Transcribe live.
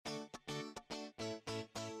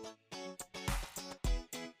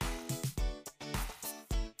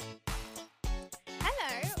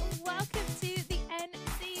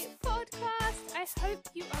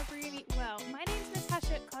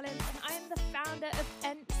founder of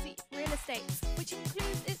NC Real Estate, which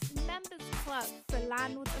includes its members club for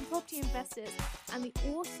landlords and property investors. And the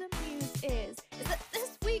awesome news is that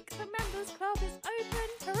this week the members club is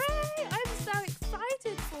open. Hooray! I'm so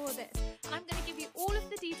excited for this. And I'm going to give you all of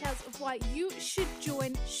the details of why you should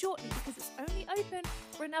join shortly, because it's only open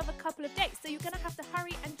for another couple of days. So you're going to have to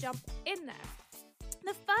hurry and jump in there.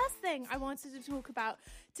 The first thing I wanted to talk about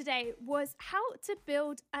today was how to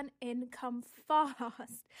build an income fast.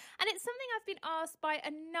 And it's something I've been asked by a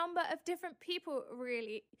number of different people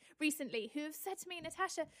really recently who have said to me,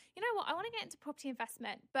 Natasha, you know what, I want to get into property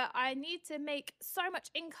investment, but I need to make so much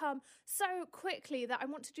income so quickly that I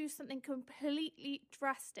want to do something completely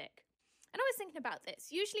drastic. And I was thinking about this.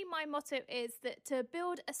 Usually my motto is that to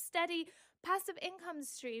build a steady passive income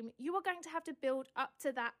stream, you are going to have to build up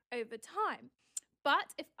to that over time.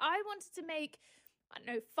 But if I wanted to make,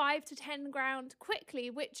 5 to 10 grand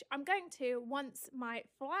quickly, which I'm going to once my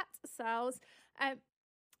flat sells,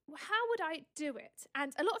 how would I do it?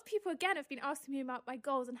 And a lot of people, again, have been asking me about my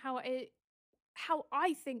goals and how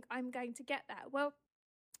I think I'm going to get there. Well,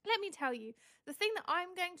 let me tell you, the thing that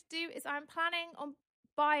I'm going to do is I'm planning on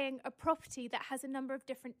buying a property that has a number of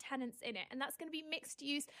different tenants in it. And that's going to be mixed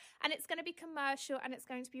use, and it's going to be commercial, and it's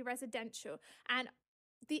going to be residential. And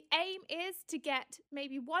the aim is to get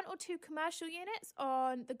maybe 1 or 2 commercial units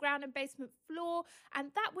on the ground and basement floor,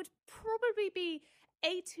 and that would probably be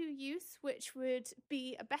A2 use, which would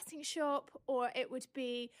be a betting shop, or it would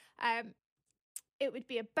be a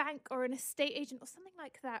bank or an estate agent or something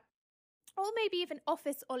like that. Or maybe even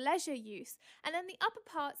office or leisure use. And then the upper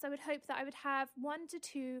parts, I would hope that I would have 1 to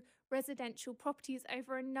 2 residential properties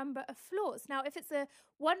over a number of floors. Now, if it's a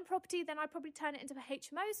one property, then I'd probably turn it into a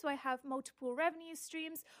HMO, so I have multiple revenue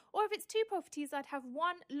streams. Or if it's 2 properties, I'd have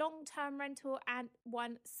 1 long-term rental and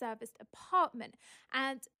 1 serviced apartment.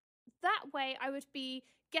 And that way, I would be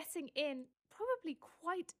getting in probably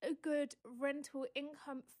quite a good rental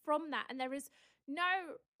income from that. And there is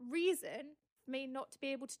no reason me not to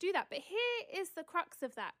be able to do that. But here is the crux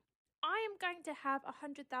of that. I am going to have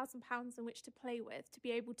 £100,000 in which to play with to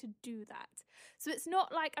be able to do that. So it's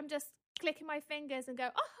not like I'm just clicking my fingers and go,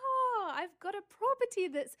 oh, I've got a property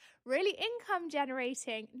that's really income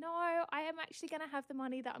generating. No, I am actually going to have the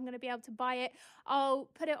money that I'm going to be able to buy it. I'll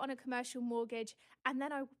put it on a commercial mortgage, and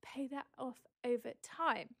then I will pay that off over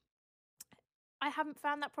time. I haven't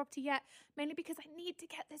found that property yet, mainly because I need to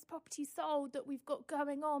get this property sold that we've got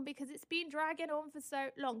going on, because it's been dragging on for so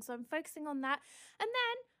long. So I'm focusing on that, and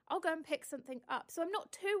then I'll go and pick something up. So I'm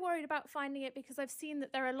not too worried about finding it, because I've seen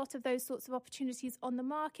that there are a lot of those sorts of opportunities on the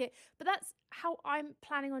market. But that's how I'm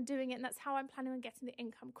planning on doing it, and that's how I'm planning on getting the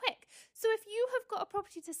income quick. So if you have got a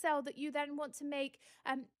property to sell that you then want to make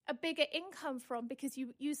a bigger income from, because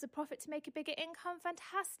you use the profit to make a bigger income,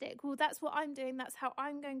 fantastic. Well, that's what I'm doing. That's how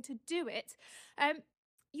I'm going to do it.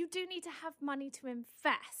 You do need to have money to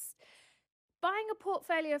invest. Buying a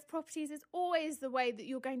portfolio of properties is always the way that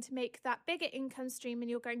you're going to make that bigger income stream, and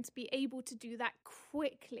you're going to be able to do that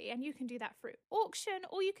quickly. And you can do that through auction,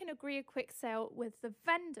 or you can agree a quick sale with the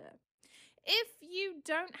vendor. If you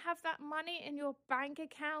don't have that money in your bank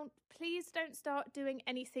account, please don't start doing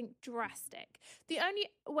anything drastic. The only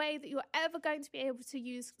way that you're ever going to be able to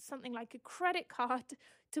use something like a credit card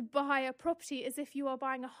to buy a property is if you are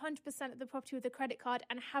buying 100% of the property with a credit card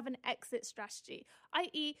and have an exit strategy,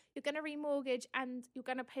 i.e. you're going to remortgage and you're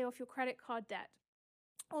going to pay off your credit card debt.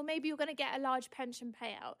 Or maybe you're going to get a large pension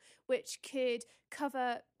payout, which could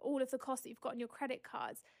cover all of the costs that you've got on your credit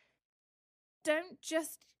cards. Don't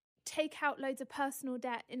just take out loads of personal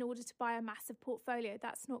debt in order to buy a massive portfolio.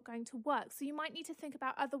 That's not going to work. So you might need to think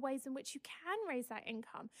about other ways in which you can raise that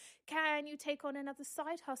income. Can you take on another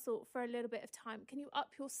side hustle for a little bit of time? Can you up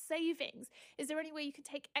your savings? Is there any way you can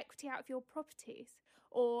take equity out of your properties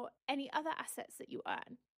or any other assets that you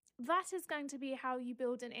earn? That is going to be how you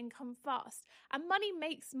build an income fast. And money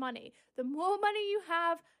makes money. The more money you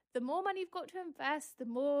have, the more money you've got to invest, the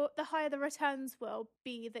higher the returns will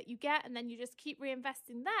be that you get, and then you just keep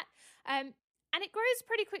reinvesting that. And it grows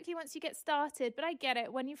pretty quickly once you get started, but I get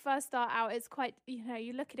it. When you first start out, it's quite,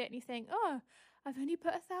 you look at it and you think, oh, I've only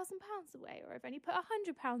put £1,000 away, or I've only put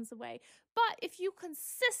 £100 away. But if you're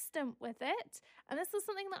consistent with it, and this is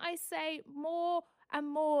something that I say more and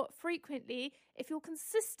more frequently, if you're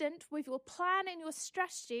consistent with your plan and your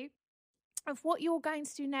strategy of what you're going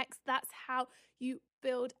to do next, that's how you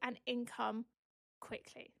build an income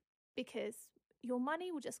quickly, because your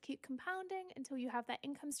money will just keep compounding until you have that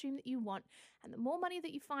income stream that you want. And the more money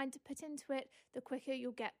that you find to put into it, the quicker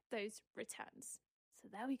you'll get those returns. So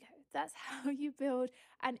there we go. That's how you build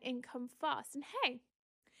an income fast. And hey,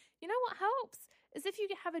 you know what helps? is if you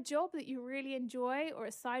have a job that you really enjoy or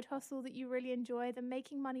a side hustle that you really enjoy, then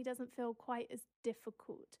making money doesn't feel quite as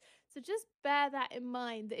difficult. So just bear that in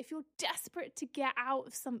mind, that if you're desperate to get out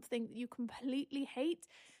of something that you completely hate,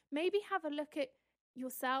 maybe have a look at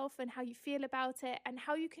yourself and how you feel about it and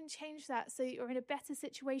how you can change that so you're in a better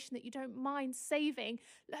situation, that you don't mind saving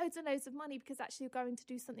loads and loads of money because actually you're going to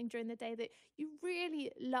do something during the day that you really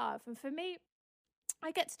love. And for me,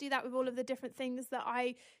 I get to do that with all of the different things that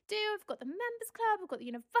I do. I've got the members club, I've got the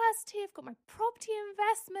university, I've got my property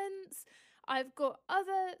investments, I've got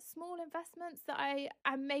other small investments that I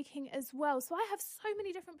am making as well. So I have so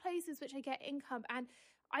many different places which I get income, and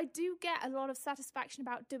I do get a lot of satisfaction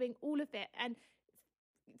about doing all of it. And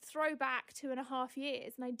throw back 2.5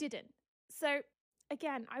 years and I didn't. So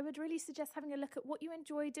again, I would really suggest having a look at what you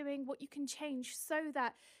enjoy doing, what you can change so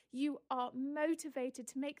that you are motivated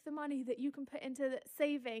to make the money that you can put into the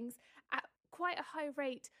savings at quite a high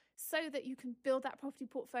rate so that you can build that property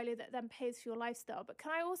portfolio that then pays for your lifestyle. But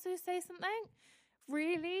can I also say something?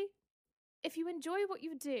 Really, if you enjoy what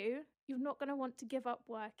you do, you're not going to want to give up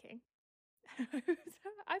working.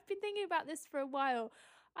 I've been thinking about this for a while.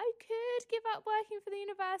 I could give up working for the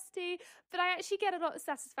university, but I actually get a lot of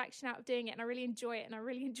satisfaction out of doing it, and I really enjoy it, and I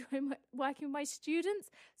really enjoy working with my students,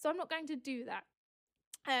 so I'm not going to do that.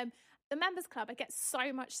 The members club, I get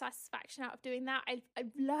so much satisfaction out of doing that.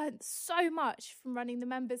 I've learned so much from running the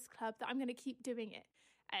members club that I'm going to keep doing it.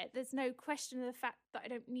 There's no question of the fact that I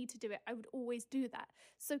don't need to do it. I would always do that.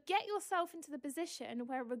 So get yourself into the position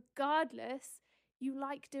where regardless, you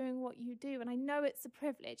like doing what you do. And I know it's a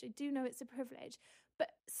privilege. I do know it's a privilege.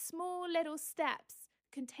 But small little steps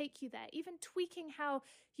can take you there. Even tweaking how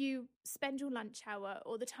you spend your lunch hour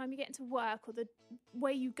or the time you get into work or the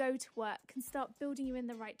way you go to work can start building you in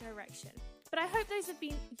the right direction. But I hope those have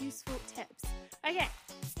been useful tips. Okay,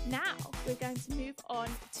 now we're going to move on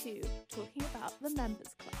to talking about the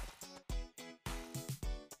members club.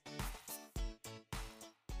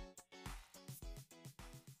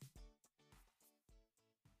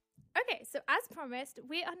 Okay, so as promised,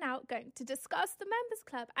 we are now going to discuss the members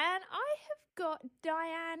club, and I have got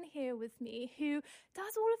Diane here with me who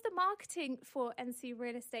does all of the marketing for NC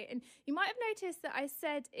Real Estate. And you might have noticed that I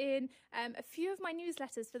said in a few of my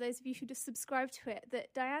newsletters, for those of you who just subscribe to it,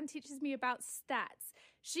 that Diane teaches me about stats.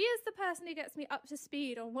 She is the person who gets me up to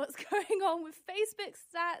speed on what's going on with Facebook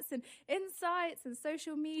stats and insights and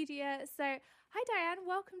social media. So hi Diane,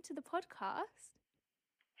 welcome to the podcast.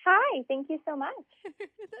 Hi, thank you so much.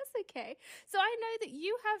 That's okay. So I know that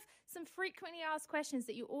you have some frequently asked questions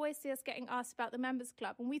that you always see us getting asked about the members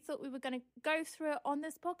club, and we thought we were going to go through it on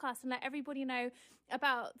this podcast and let everybody know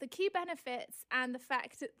about the key benefits and the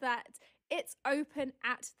fact that it's open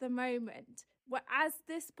at the moment. Well, as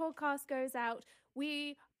this podcast goes out,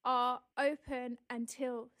 we are open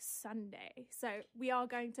until Sunday. So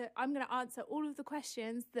I'm going to answer all of the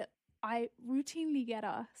questions that I routinely get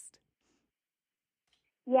asked.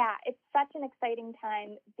 Yeah, it's such an exciting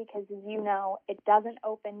time because, as you know, it doesn't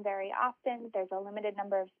open very often. There's a limited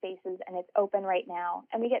number of spaces, and it's open right now.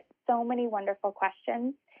 And we get so many wonderful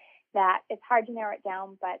questions that it's hard to narrow it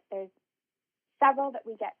down, but there's several that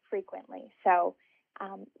we get frequently. So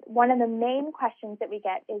one of the main questions that we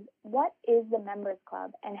get is, what is the members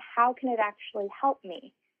club and how can it actually help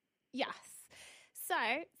me? Yes. So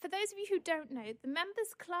for those of you who don't know, the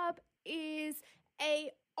members club is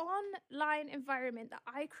a online environment that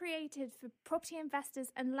I created for property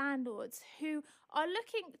investors and landlords who are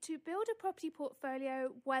looking to build a property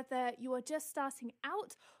portfolio, whether you are just starting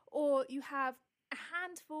out or you have a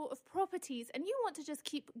handful of properties and you want to just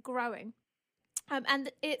keep growing.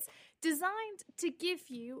 And it's designed to give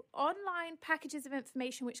you online packages of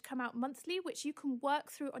information which come out monthly, which you can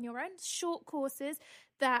work through on your own, short courses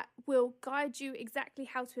that will guide you exactly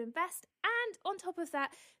how to invest. And on top of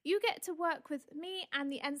that, you get to work with me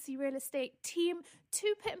and the NC Real Estate team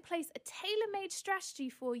to put in place a tailor-made strategy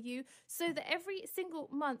for you so that every single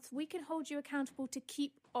month we can hold you accountable to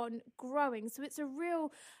keep on growing. So it's a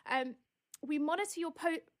real... we monitor your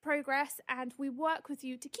progress and we work with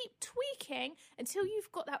you to keep tweaking until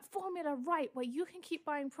you've got that formula right where you can keep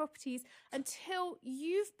buying properties until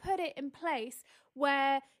you've put it in place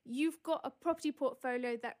where you've got a property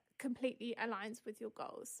portfolio that completely aligns with your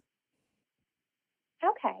goals.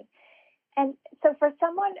 Okay. And so for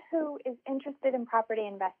someone who is interested in property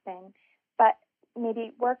investing, but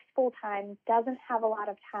maybe works full-time, doesn't have a lot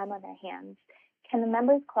of time on their hands, can the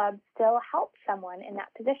members club still help someone in that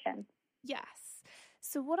position? Yes.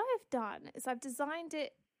 So what I've done is I've designed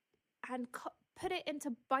it and put it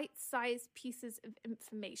into bite-sized pieces of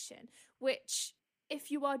information, which if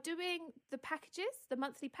you are doing the packages, the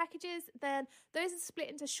monthly packages, then those are split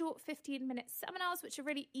into short 15-minute seminars, which are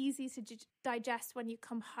really easy to digest when you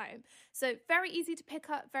come home. So very easy to pick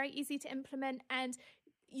up, very easy to implement, and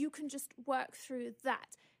you can just work through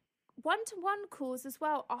that. One-to-one calls as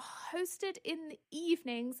well are hosted in the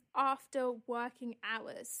evenings after working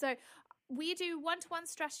hours. So we do one-to-one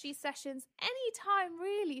strategy sessions anytime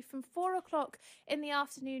really from 4:00 in the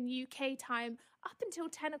afternoon UK time up until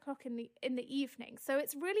 10:00 in the evening. So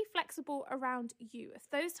it's really flexible around you. If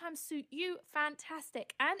those times suit you,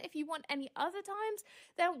 fantastic. And if you want any other times,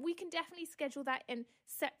 then we can definitely schedule that in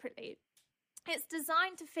separately. It's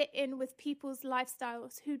designed to fit in with people's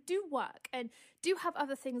lifestyles who do work and do have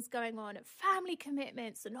other things going on, and family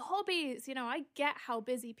commitments and hobbies. You know, I get how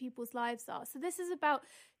busy people's lives are. So this is about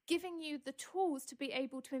giving you the tools to be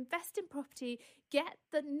able to invest in property, get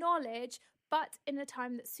the knowledge, but in a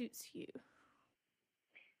time that suits you.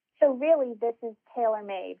 So really, this is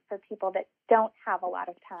tailor-made for people that don't have a lot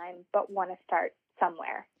of time but want to start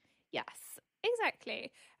somewhere. Yes,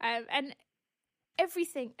 exactly. And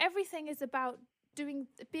everything is about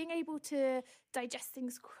being able to digest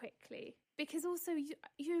things quickly, because also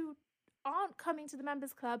you aren't coming to the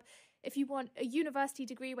Members Club if you want a university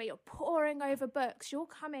degree where you're poring over books. You're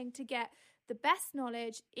coming to get the best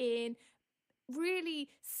knowledge in really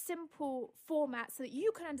simple format so that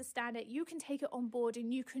you can understand it, you can take it on board,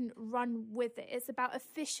 and you can run with it. It's about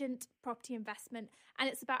efficient property investment, and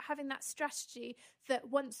it's about having that strategy that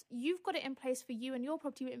once you've got it in place for you and your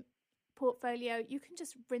property portfolio, you can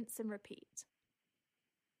just rinse and repeat.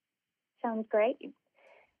 Sounds great.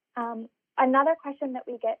 Another question that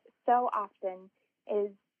we get so often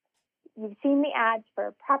is, you've seen the ads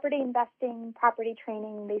for property investing, property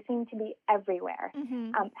training. They seem to be everywhere.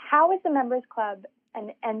 Mm-hmm. How is the Members Club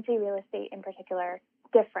and NC Real Estate in particular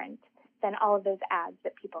different than all of those ads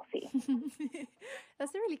that people see?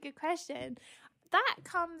 That's a really good question. That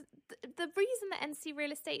comes, the reason that NC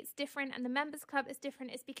Real Estate is different and the Members Club is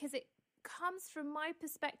different is because it comes from my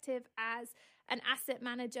perspective as an asset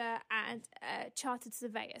manager and a chartered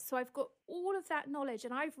surveyor. So I've got all of that knowledge,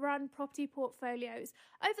 and I've run property portfolios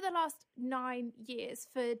over the last 9 years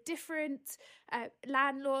for different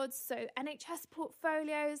landlords. So NHS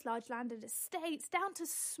portfolios, large landed estates, down to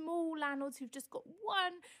small landlords who've just got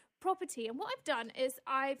one property. And what I've done is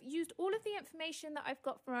I've used all of the information that I've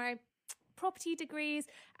got from my property degrees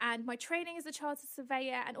and my training as a chartered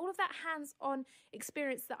surveyor and all of that hands-on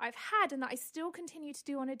experience that I've had and that I still continue to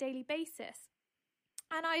do on a daily basis.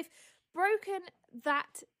 And I've broken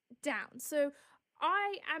that down. So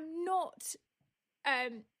I am not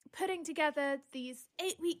putting together these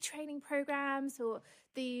 8-week training programs or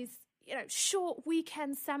these short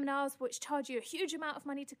weekend seminars which charge you a huge amount of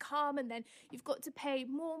money to come, and then you've got to pay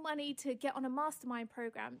more money to get on a mastermind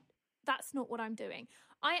program. That's not what I'm doing.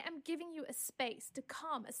 I am giving you a space to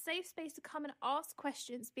come, a safe space to come and ask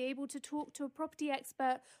questions, be able to talk to a property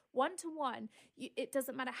expert one-to-one. It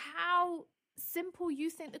doesn't matter how simple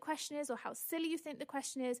you think the question is or how silly you think the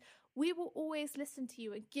question is. We will always listen to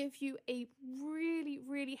you and give you a really,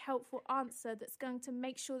 really helpful answer that's going to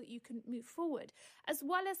make sure that you can move forward. As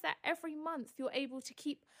well as that, every month you're able to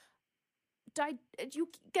you're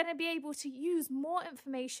going to be able to use more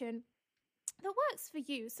information that works for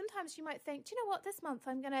you. Sometimes you might think, do you know what, this month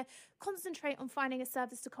I'm going to concentrate on finding a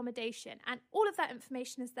serviced accommodation, and all of that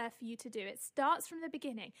information is there for you to do. It starts from the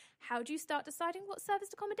beginning. How do you start deciding what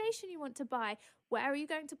serviced accommodation you want to buy? Where are you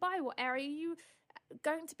going to buy? What area are you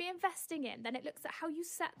going to be investing in? Then it looks at how you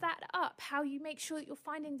set that up, how you make sure that you're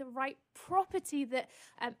finding the right property that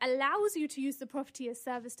allows you to use the property as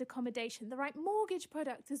serviced accommodation, the right mortgage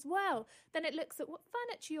product as well. Then it looks at what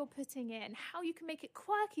furniture you're putting in, how you can make it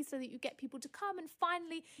quirky so that you get people to come, and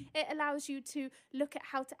finally it allows you to look at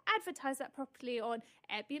how to advertise that properly on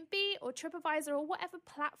Airbnb or TripAdvisor or whatever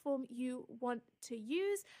platform you want to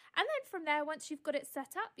use. And then from there, once you've got it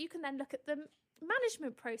set up, you can then look at the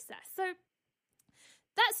management process. So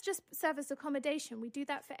that's just serviced accommodation. We do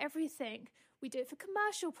that for everything. We do it for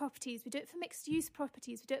commercial properties. We do it for mixed-use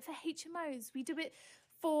properties. We do it for HMOs. We do it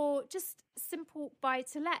for just simple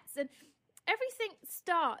buy-to-lets. And everything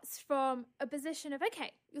starts from a position of,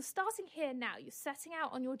 okay, you're starting here now. You're setting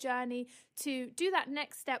out on your journey to do that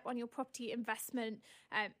next step on your property investment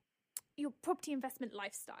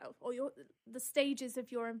lifestyle, or the stages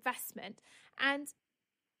of your investment. And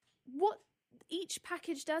what each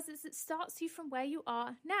package does is it starts you from where you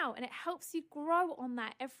are now, and it helps you grow on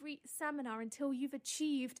that every seminar until you've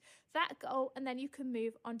achieved that goal, and then you can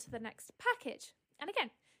move on to the next package. And again,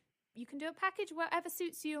 you can do a package wherever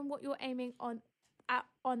suits you and what you're aiming on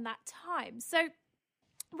that time. So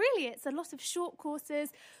really, it's a lot of short courses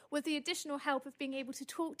with the additional help of being able to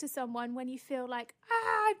talk to someone when you feel like,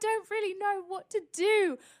 I don't really know what to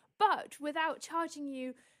do, but without charging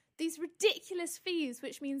you these ridiculous fees,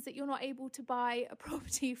 which means that you're not able to buy a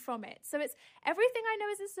property from it. So it's everything I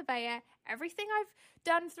know as a surveyor, everything I've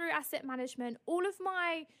done through asset management, all of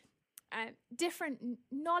my different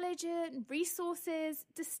knowledge and resources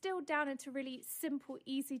distilled down into really simple,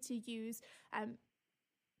 easy to use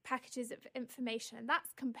packages of information. And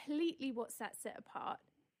that's completely what sets it apart.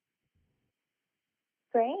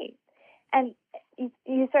 Great. And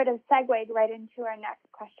you sort of segued right into our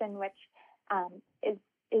next question, which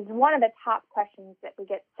is one of the top questions that we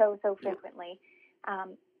get so frequently.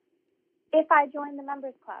 If I join the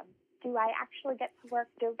Members Club, do I actually get to work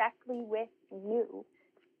directly with you?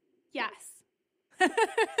 Yes.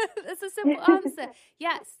 That's a simple answer.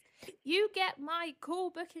 Yes. You get my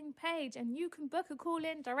call booking page and you can book a call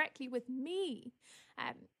in directly with me.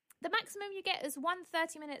 The maximum you get is one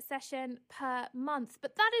 30-minute session per month,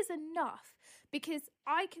 but that is enough because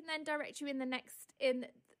I can then direct you in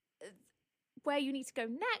where you need to go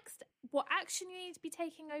next, what action you need to be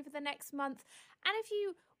taking over the next month. And if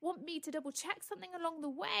you want me to double check something along the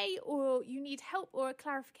way, or you need help or a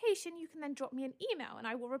clarification, you can then drop me an email and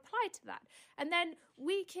I will reply to that. And then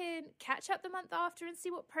we can catch up the month after and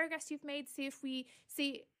see what progress you've made, see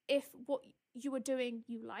if what you are doing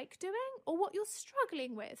you like doing or what you're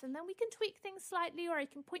struggling with. And then we can tweak things slightly, or I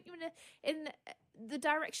can point you in the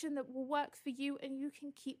direction that will work for you and you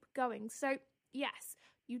can keep going. So yes,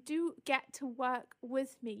 you do get to work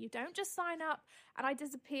with me. You don't just sign up and I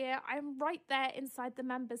disappear. I'm right there inside the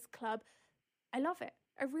Members Club. I love it.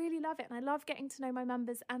 I really love it. And I love getting to know my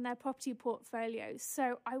members and their property portfolios.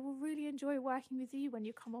 So I will really enjoy working with you when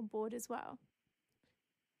you come on board as well.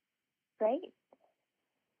 Great.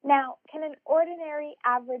 Now, can an ordinary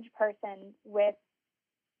average person with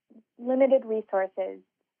limited resources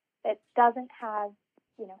that doesn't have,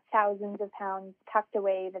 thousands of pounds tucked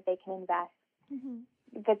away that they can invest,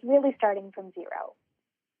 that's really starting from zero,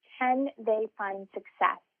 can they find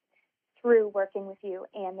success through working with you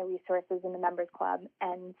and the resources in the Members Club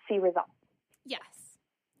and see results? Yes.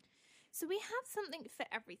 So we have something for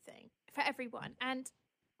everyone. And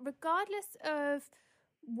regardless of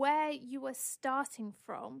where you are starting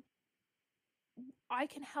from, I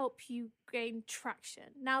can help you gain traction.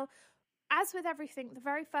 Now, as with everything, the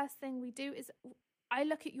very first thing we do is I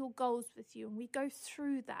look at your goals with you and we go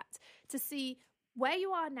through that to see where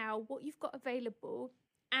you are now, what you've got available,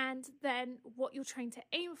 and then what you're trying to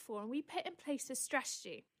aim for. And we put in place a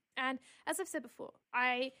strategy. And as I've said before,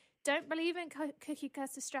 I don't believe in cookie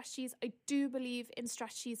cutter strategies. I do believe in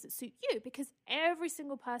strategies that suit you because every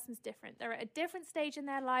single person's different. They're at a different stage in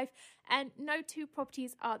their life and no two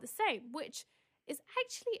properties are the same, which is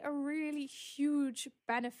actually a really huge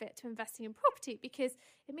benefit to investing in property because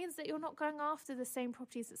it means that you're not going after the same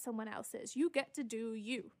properties that someone else is. You get to do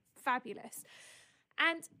you. Fabulous.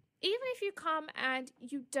 And even if you come and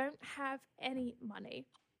you don't have any money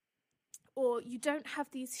or you don't have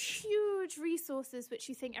these huge resources which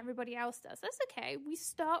you think everybody else does, that's okay. We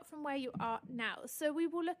start from where you are now. So we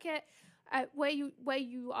will look at where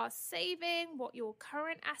you are saving, what your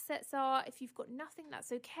current assets are. If you've got nothing,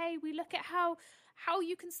 that's okay. We look at how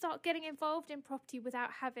you can start getting involved in property without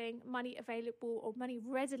having money available or money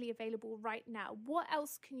readily available right now. What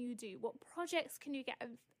else can you do? What projects can you get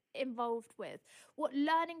involved with? What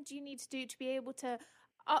learning do you need to do to be able to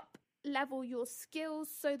up level your skills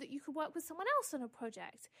so that you can work with someone else on a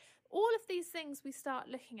project? All of these things we start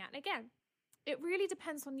looking at. And again, it really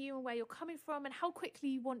depends on you and where you're coming from and how quickly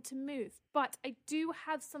you want to move. But I do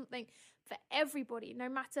have something for everybody, no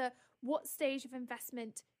matter what stage of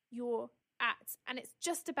investment you're at. And it's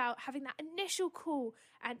just about having that initial call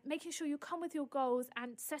and making sure you come with your goals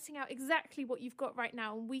and setting out exactly what you've got right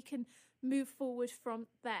now, and we can move forward from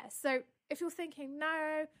there. So if you're thinking,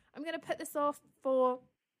 no, I'm going to put this off for,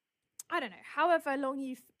 I don't know, however long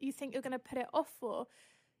you think you're going to put it off for,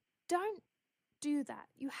 don't do that.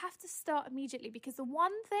 You have to start immediately, because the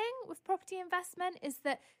one thing with property investment is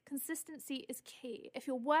that consistency is key. If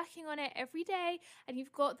you're working on it every day and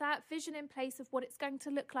you've got that vision in place of what it's going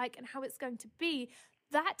to look like and how it's going to be,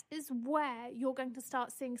 that is where you're going to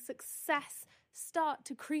start seeing success start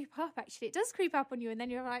to creep up. Actually, it does creep up on you, and then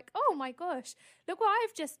you're like, oh my gosh, look what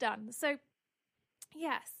I've just done. So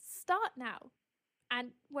yes, start now.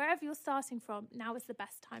 And wherever you're starting from, now is the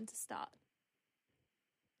best time to start.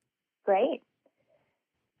 Great.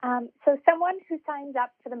 So someone who signs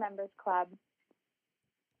up for the Members Club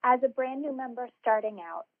as a brand new member starting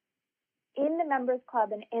out, in the Members Club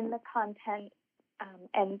and in the content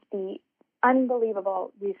and the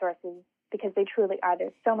unbelievable resources because they truly are.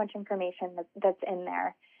 There's so much information that's in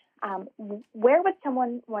there. Where would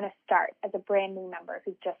someone want to start as a brand new member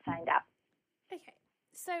who's just signed up? Okay,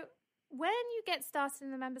 so when you get started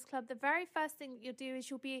in the Members Club, the very first thing that you'll do is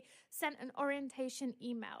you'll be sent an orientation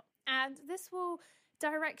email. And this will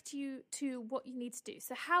direct you to what you need to do.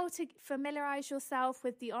 So how to familiarize yourself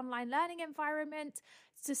with the online learning environment,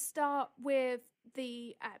 to start with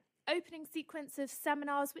the opening sequence of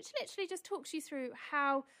seminars, which literally just talks you through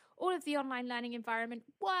how all of the online learning environment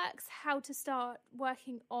works, how to start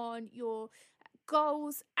working on your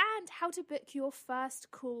goals, and how to book your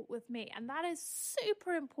first call with me. And that is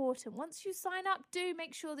super important. Once you sign up, do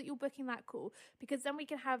make sure that you're booking that call, because then we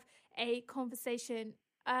can have a conversation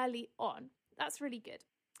early on. That's really good.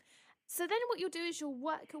 So then what you'll do is you'll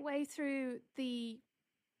work your way through the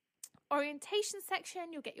orientation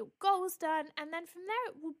section, you'll get your goals done, and then from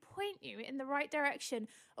there it will point you in the right direction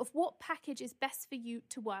of what package is best for you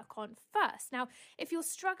to work on first. Now, if you're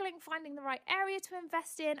struggling finding the right area to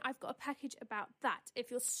invest in, I've got a package about that.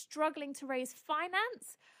 If you're struggling to raise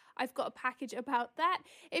finance, I've got a package about that.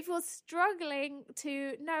 If you're struggling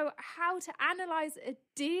to know how to analyze a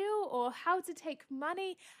deal or how to take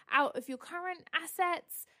money out of your current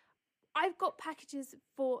assets, I've got packages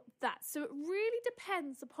for that. So it really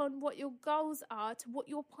depends upon what your goals are to what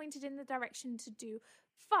you're pointed in the direction to do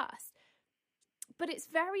first. But it's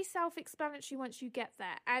very self-explanatory once you get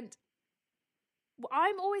there. And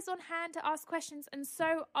I'm always on hand to ask questions, and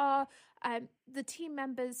so are the team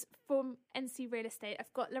members from NC Real Estate.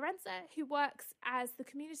 I've got Lorenza, who works as the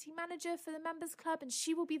community manager for the Members Club, and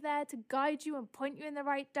she will be there to guide you and point you in the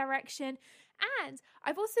right direction. And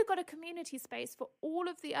I've also got a community space for all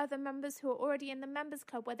of the other members who are already in the Members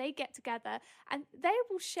Club, where they get together and they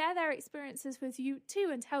will share their experiences with you too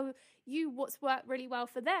and tell you what's worked really well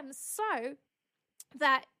for them, so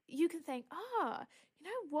that you can think, you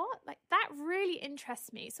know what, like that really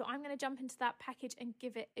interests me, so I'm going to jump into that package and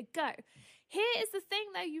give it a go. Here is the thing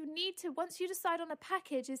though, you need to, once you decide on a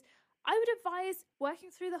package, is I would advise working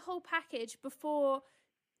through the whole package before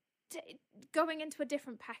going into a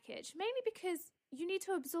different package, mainly because you need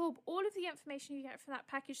to absorb all of the information you get from that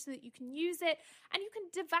package so that you can use it and you can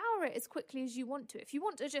devour it as quickly as you want to. If you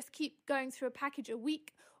want to just keep going through a package a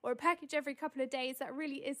week or a package every couple of days, that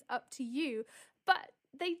really is up to you. But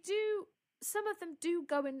some of them do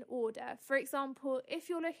go in order. For example, if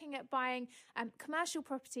you're looking at buying commercial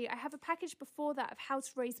property, I have a package before that of how to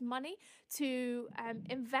raise money to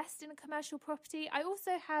invest in a commercial property. I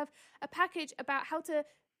also have a package about how to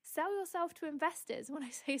sell yourself to investors. When I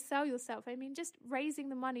say sell yourself, I mean just raising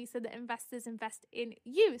the money so that investors invest in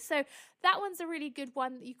you. So that one's a really good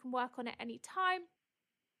one that you can work on at any time.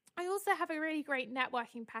 I also have a really great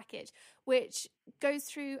networking package, which goes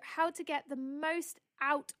through how to get the most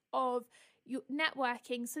out of your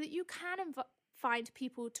networking so that you can find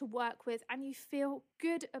people to work with and you feel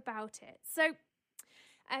good about it. So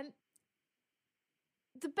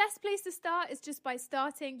the best place to start is just by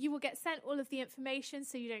starting. You will get sent all of the information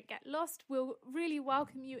so you don't get lost. We'll really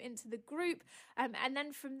welcome you into the group. And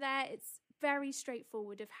then from there, it's very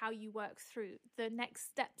straightforward of how you work through the next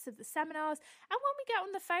steps of the seminars. And when we get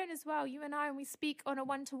on the phone as well, you and I, and we speak on a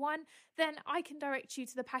one-to-one, then I can direct you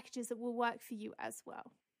to the packages that will work for you as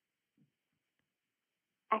well.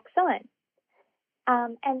 Excellent.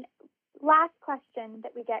 And last question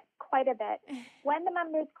that we get quite a bit. When the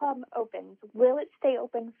Members Club opens, will it stay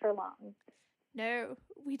open for long? No,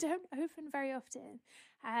 we don't open very often.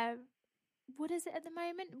 What is it at the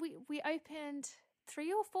moment? We opened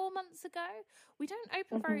 3 or 4 months ago. We don't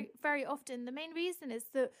open very often. The main reason is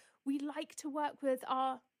that we like to work with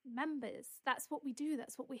our members. That's what we do.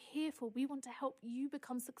 That's what we're here for. We want to help you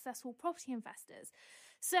become successful property investors.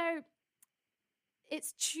 So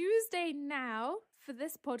it's Tuesday now for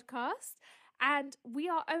this podcast, and we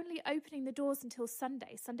are only opening the doors until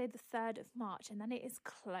Sunday the 3rd of March, and then it is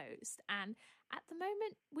closed. And at the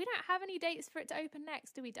moment, we don't have any dates for it to open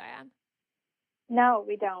next, do we, Diane? No,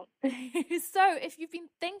 we don't. So if you've been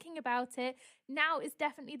thinking about it, now is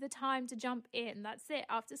definitely the time to jump in. That's it.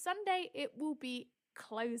 After Sunday, it will be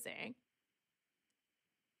closing.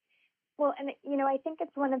 Well, and I think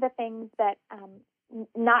it's one of the things that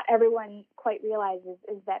not everyone quite realizes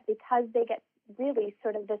is that because they get really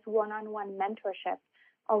sort of this one-on-one mentorship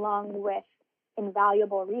along with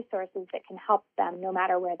invaluable resources that can help them no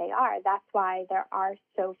matter where they are, that's why there are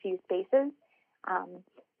so few spaces.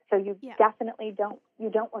 So you definitely don't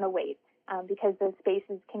want to wait because those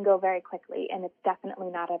spaces can go very quickly, and it's definitely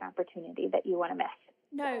not an opportunity that you want to miss.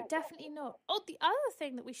 No, definitely not. Oh, the other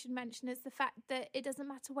thing that we should mention is the fact that it doesn't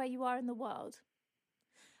matter where you are in the world.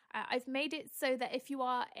 I've made it so that if you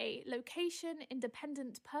are a location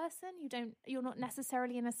independent person, you're not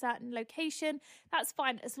necessarily in a certain location, that's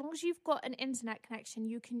fine. As long as you've got an internet connection,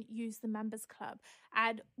 you can use the members club.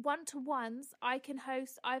 And one-to-ones I can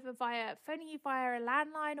host either phoning you via a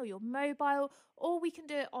landline or your mobile, or we can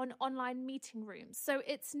do it on online meeting rooms. So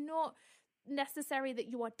it's not necessary that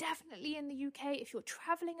you are definitely in the UK. If you're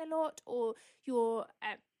traveling a lot or you're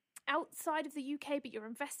outside of the UK but you're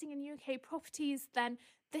investing in UK properties, then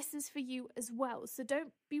this is for you as well. So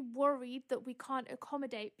don't be worried that we can't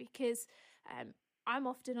accommodate, because I'm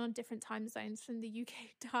often on different time zones from the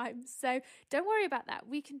UK time. So don't worry about that.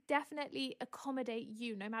 We can definitely accommodate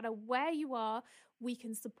you. No matter where you are, we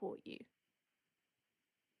can support you.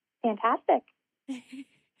 Fantastic. So I think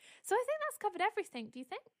that's covered everything. Do you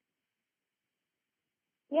think?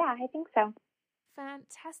 Yeah, I think so.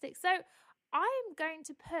 Fantastic. So I'm going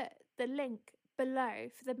to put the link below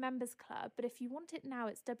for the members club, but if you want it now,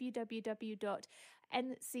 it's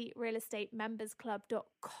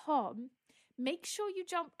www.ncrealestatemembersclub.com. Make sure you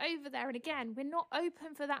jump over there. And again, we're not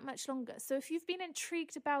open for that much longer. So if you've been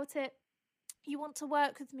intrigued about it, you want to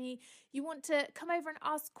work with me, you want to come over and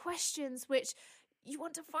ask questions which you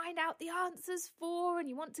want to find out the answers for, and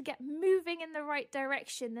you want to get moving in the right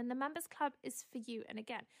direction, then the members club is for you. And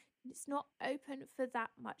again, it's not open for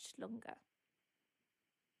that much longer.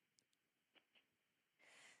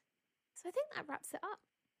 So I think that wraps it up.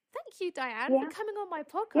 Thank you, Diane, for coming on my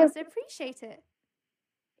podcast. I appreciate it.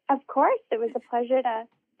 Of course. It was a pleasure to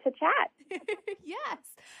chat.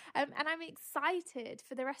 Yes. And I'm excited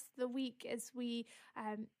for the rest of the week as we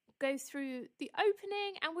go through the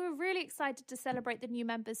opening, and we're really excited to celebrate the new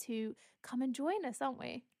members who come and join us, aren't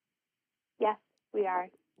we? Yes, we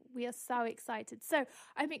are. We are so excited. So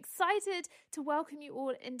I'm excited to welcome you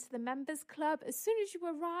all into the members club. As soon as you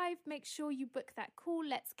arrive, make sure you book that call.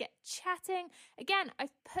 Let's get chatting. Again,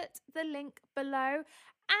 I've put the link below.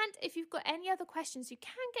 And if you've got any other questions, you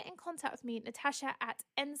can get in contact with me, Natasha at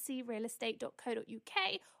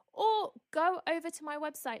ncrealestate.co.uk, or go over to my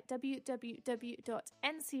website,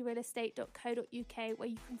 www.ncrealestate.co.uk, where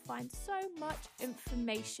you can find so much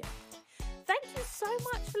information. Thank you so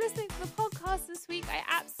much for listening to the podcast this week. I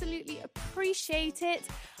absolutely appreciate it.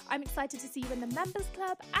 I'm excited to see you in the members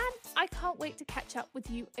club, and I can't wait to catch up with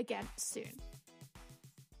you again soon.